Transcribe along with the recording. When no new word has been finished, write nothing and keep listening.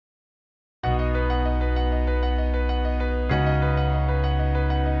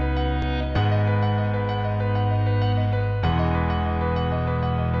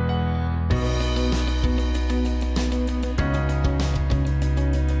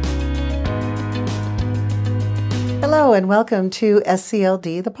Hello and welcome to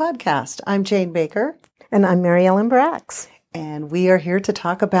SCLD, the podcast. I'm Jane Baker. And I'm Mary Ellen Brax. And we are here to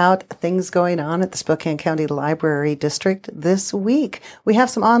talk about things going on at the Spokane County Library District this week. We have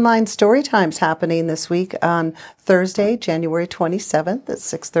some online story times happening this week on Thursday, January 27th at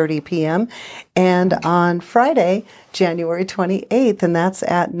 6:30 p.m. and on Friday, January 28th, and that's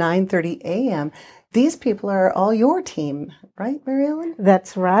at 9:30 a.m. These people are all your team, right, Mary Ellen?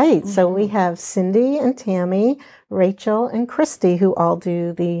 That's right. Mm-hmm. So we have Cindy and Tammy, Rachel and Christy, who all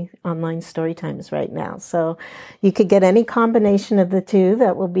do the online story times right now. So you could get any combination of the two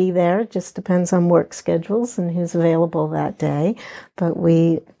that will be there. It just depends on work schedules and who's available that day. But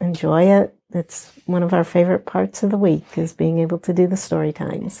we enjoy it. It's one of our favorite parts of the week is being able to do the story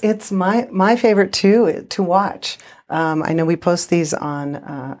times. It's my favorite too, to watch. I know we post these on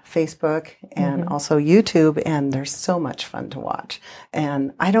Facebook and also YouTube, and they're so much fun to watch.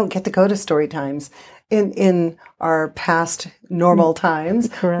 And I don't get to go to story times in our past normal times,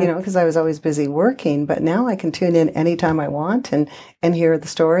 Correct. Because I was always busy working. But now I can tune in anytime I want and hear the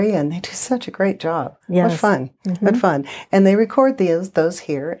story, and they do such a great job. Yes. What fun. What fun. And they record those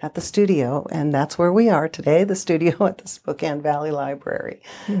here at the studio, and that's where we are today, the studio at the Spokane Valley Library.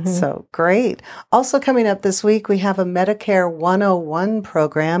 So great. Also coming up this week, we have a Medicare 101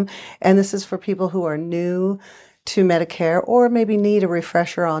 program, and this is for people who are new to Medicare or maybe need a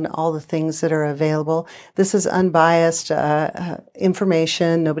refresher on all the things that are available. This is unbiased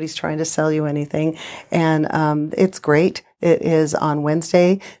information. Nobody's trying to sell you anything. And it's great. It is on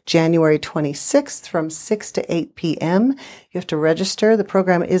Wednesday, January 26th from 6 to 8 p.m. You have to register. The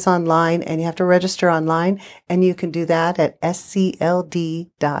program is online, and you have to register online, and you can do that at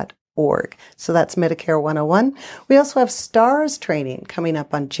scld.org. So that's Medicare 101. We also have STARS training coming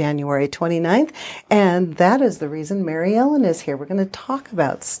up on January 29th, and that is the reason Mary Ellen is here. We're going to talk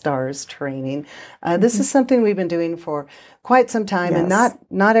about STARS training. This is something we've been doing for quite some time, and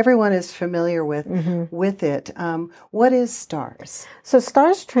not everyone is familiar with it. What is STARS? So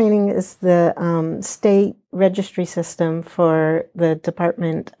STARS training is the state registry system for the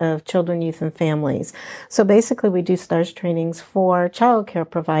Department of Children, Youth, and Families. So basically we do STARS trainings for child care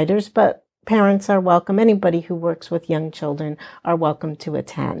providers, but parents are welcome. Anybody who works with young children are welcome to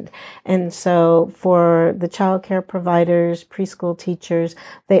attend. And so for the child care providers, preschool teachers,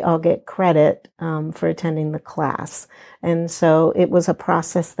 they all get credit for attending the class. And so it was a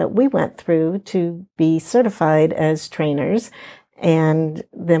process that we went through to be certified as trainers. And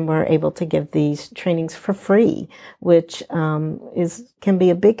then we're able to give these trainings for free, which can be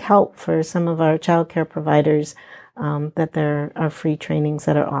a big help for some of our child care providers, that there are free trainings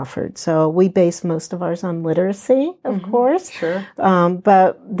that are offered. So we base most of ours on literacy, of course. Sure.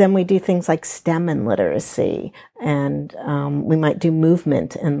 But then we do things like STEM and literacy, and we might do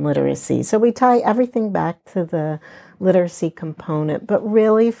movement and literacy. So we tie everything back to the literacy component, but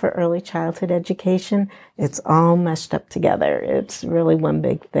really for early childhood education, it's all meshed up together. It's really one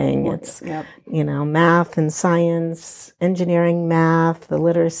big thing. It's, math and science, engineering, math, the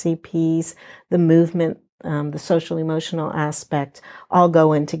literacy piece, the movement, the social emotional aspect all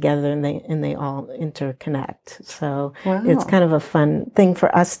go in together, and they all interconnect. So it's kind of a fun thing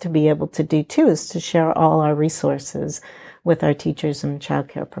for us to be able to do too, is to share all our resources with our teachers and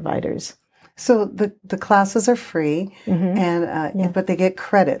childcare providers. So the classes are free, and but they get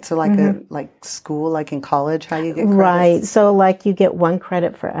credit. So like school, like in college, how you get credits? Right. So like you get 1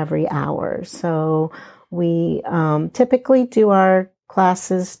 credit for every hour. So we typically do our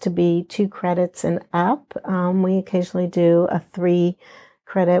classes to be 2 credits and up. We occasionally do a 3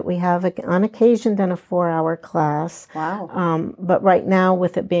 credit. We have on occasion done a 4-hour class. Wow. But right now,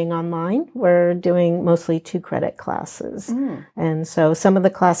 with it being online, we're doing mostly 2 credit classes. And so some of the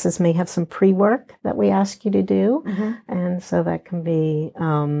classes may have some pre-work that we ask you to do. And so that can be,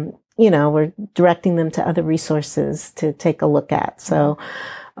 we're directing them to other resources to take a look at. So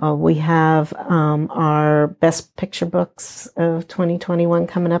we have our Best Picture Books of 2021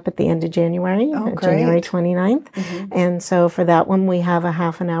 coming up at the end of January, January 29th. And so for that one, we have a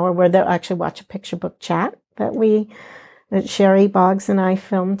half an hour where they'll actually watch a picture book chat that Sherry Boggs and I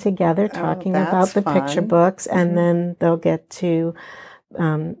filmed together talking about the picture books. And then they'll get to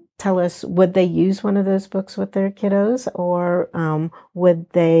tell us, would they use one of those books with their kiddos, or why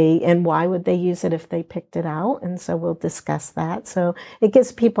would they use it if they picked it out? And so we'll discuss that. So it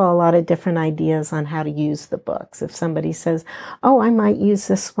gives people a lot of different ideas on how to use the books. If somebody says, oh, I might use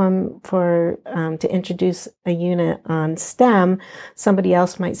this one for to introduce a unit on STEM, somebody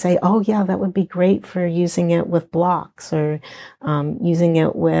else might say, oh yeah, that would be great for using it with blocks, or using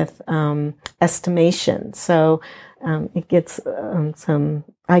it with estimation. So it gets some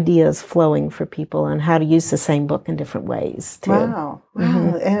ideas flowing for people on how to use the same book in different ways too. Wow.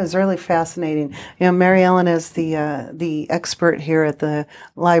 Wow. It is really fascinating. Mary Ellen is the expert here at the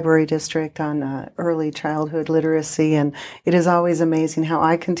Library District on early childhood literacy, and it is always amazing how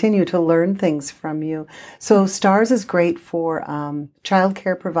I continue to learn things from you. So STARS is great for child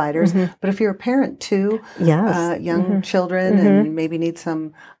care providers, but if you're a parent too, yes, young children and maybe need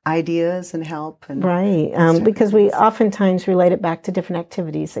some ideas and help. And right, because we oftentimes relate it back to different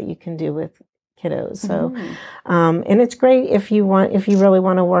activities that you can do with kiddos. So, and it's great if you really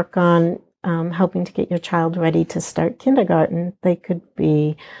want to work on helping to get your child ready to start kindergarten. They could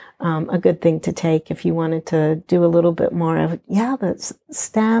be a good thing to take if you wanted to do a little bit more of, that's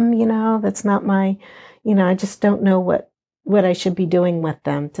STEM, that's not my, I just don't know what I should be doing with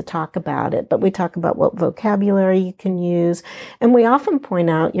them to talk about it. But we talk about what vocabulary you can use. And we often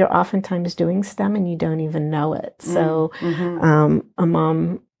point out you're oftentimes doing STEM and you don't even know it. So a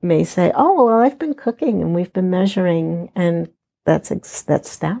mom may say, oh, well, I've been cooking and we've been measuring, and that's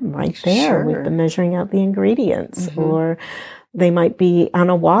STEM right there. Sure. We've been measuring out the ingredients. Or they might be on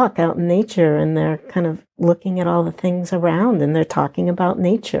a walk out in nature and they're kind of looking at all the things around and they're talking about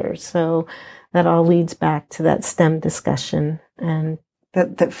nature. So that all leads back to that STEM discussion, and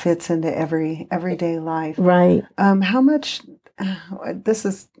that fits into everyday life. Right. How much? This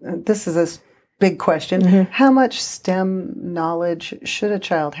is a big question. How much STEM knowledge should a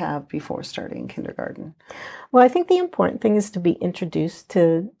child have before starting kindergarten? Well, I think the important thing is to be introduced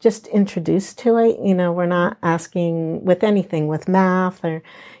to it. We're not asking with anything with math or,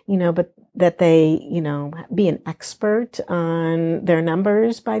 but that they, be an expert on their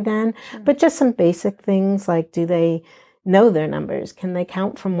numbers by then. But just some basic things like, do they know their numbers? Can they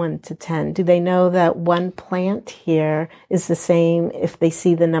count from 1 to 10? Do they know that one plant here is the same if they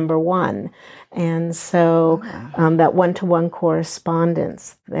see the number 1? And so that 1-to-1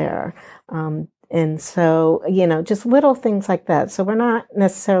 correspondence there. And so, just little things like that. So we're not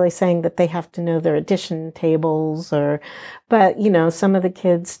necessarily saying that they have to know their addition tables but, some of the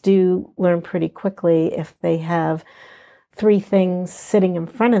kids do learn pretty quickly if they have 3 things sitting in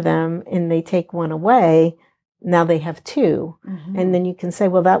front of them and they take one away. Now they have 2. And then you can say,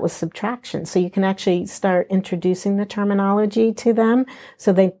 well, that was subtraction. So you can actually start introducing the terminology to them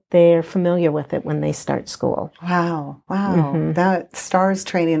so they're familiar with it when they start school. Wow. That STARS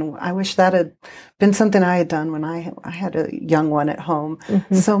training, I wish that had been something I had done when I had a young one at home.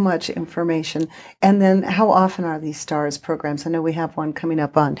 So much information. And then how often are these STARS programs? I know we have one coming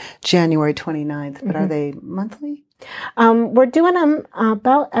up on January 29th, but are they monthly? We're doing them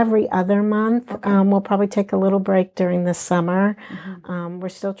about every other month. Okay. We'll probably take a little break during the summer. We're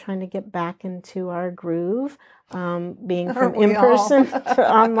still trying to get back into our groove, being from in-person to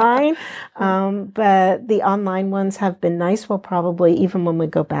online. But the online ones have been nice. We'll probably, even when we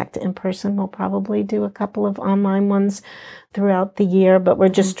go back to in-person, we'll probably do a couple of online ones throughout the year. But we're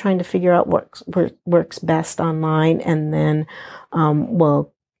just trying to figure out what works best online, and then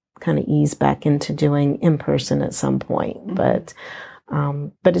we'll kind of ease back into doing in person at some point. But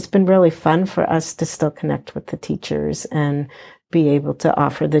it's been really fun for us to still connect with the teachers and be able to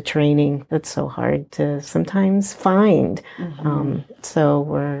offer the training that's so hard to sometimes find. So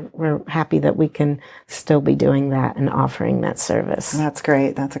we're happy that we can still be doing that and offering that service. That's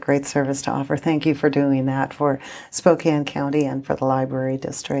great. That's a great service to offer. Thank you for doing that for Spokane County and for the Library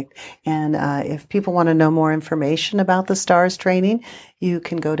District. And if people want to know more information about the STARS training, you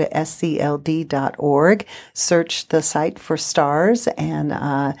can go to SCLD.org, search the site for STARS,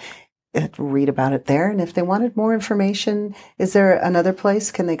 and read about it there. And if they wanted more information, is there another place?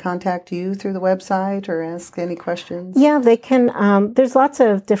 Can they contact you through the website or ask any questions? Yeah, they can. There's lots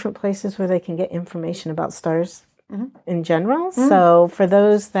of different places where they can get information about STARS in general. So for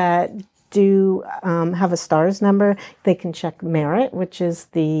those that do have a STARS number, they can check Merit, which is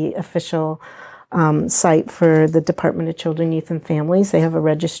the official site for the Department of Children, Youth, and Families. They have a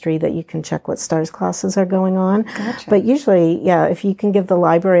registry that you can check what STARS classes are going on. Gotcha. But usually, if you can give the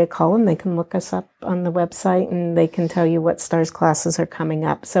library a call and they can look us up on the website and they can tell you what STARS classes are coming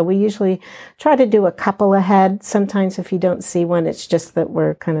up. So we usually try to do a couple ahead. Sometimes if you don't see one, it's just that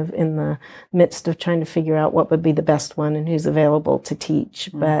we're kind of in the midst of trying to figure out what would be the best one and who's available to teach.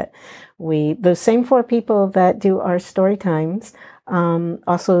 But those same 4 people that do our story times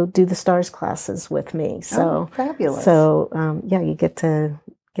also do the STARS classes with me. So fabulous. So you get to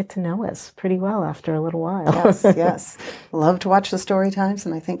know us pretty well after a little while. Yes. Love to watch the story times,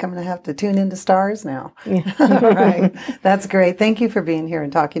 and I think I'm going to have to tune into STARS now. Yeah. All right. That's great. Thank you for being here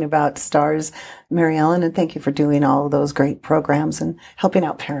and talking about STARS Mary Ellen, and thank you for doing all of those great programs and helping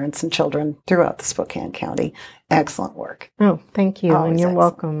out parents and children throughout the Spokane County. Excellent work. Oh, thank you. Always and you're excellent.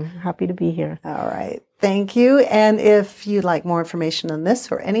 welcome. Happy to be here. All right. Thank you. And if you'd like more information on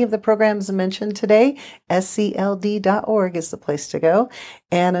this or any of the programs mentioned today, scld.org is the place to go.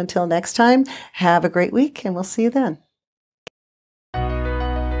 And until next time, have a great week, and we'll see you then.